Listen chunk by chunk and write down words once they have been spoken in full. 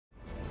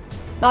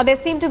Now, there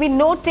seem to be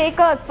no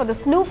takers for the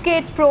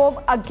Snoopgate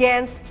probe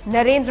against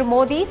Narendra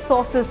Modi.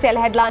 Sources tell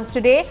headlines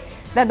today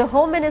that the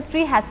Home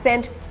Ministry has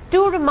sent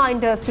 2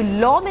 reminders to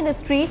Law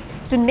Ministry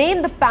to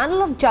name the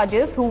panel of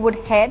judges who would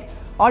head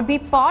or be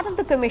part of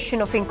the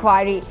Commission of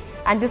Inquiry.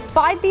 And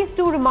despite these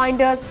 2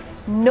 reminders,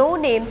 no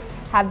names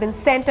have been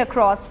sent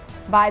across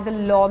by the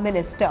Law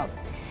Ministry.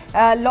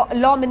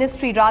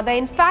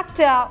 In fact,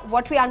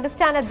 what we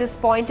understand at this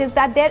point is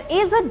that there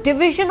is a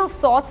division of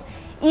sorts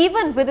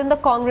even within the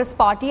Congress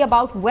party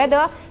about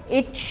whether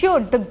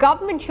the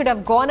government should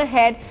have gone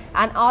ahead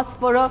and asked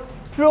for a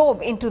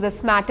probe into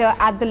this matter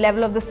at the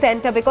level of the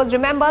centre, because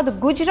remember, the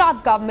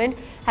Gujarat government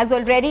has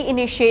already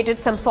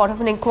initiated some sort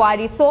of an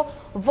inquiry. So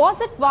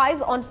was it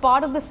wise on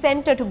part of the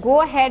centre to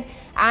go ahead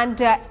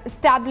and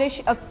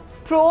establish a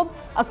probe,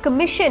 a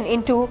commission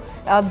into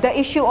the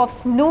issue of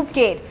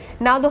Snoopgate?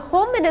 Now, the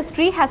Home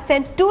Ministry has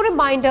sent 2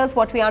 reminders,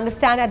 what we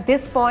understand at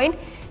this point,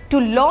 to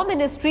Law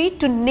Ministry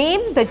to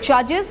name the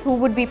judges who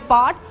would be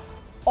part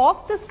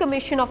of this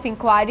Commission of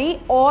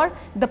Inquiry or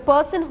the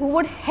person who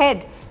would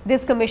head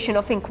this Commission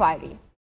of Inquiry.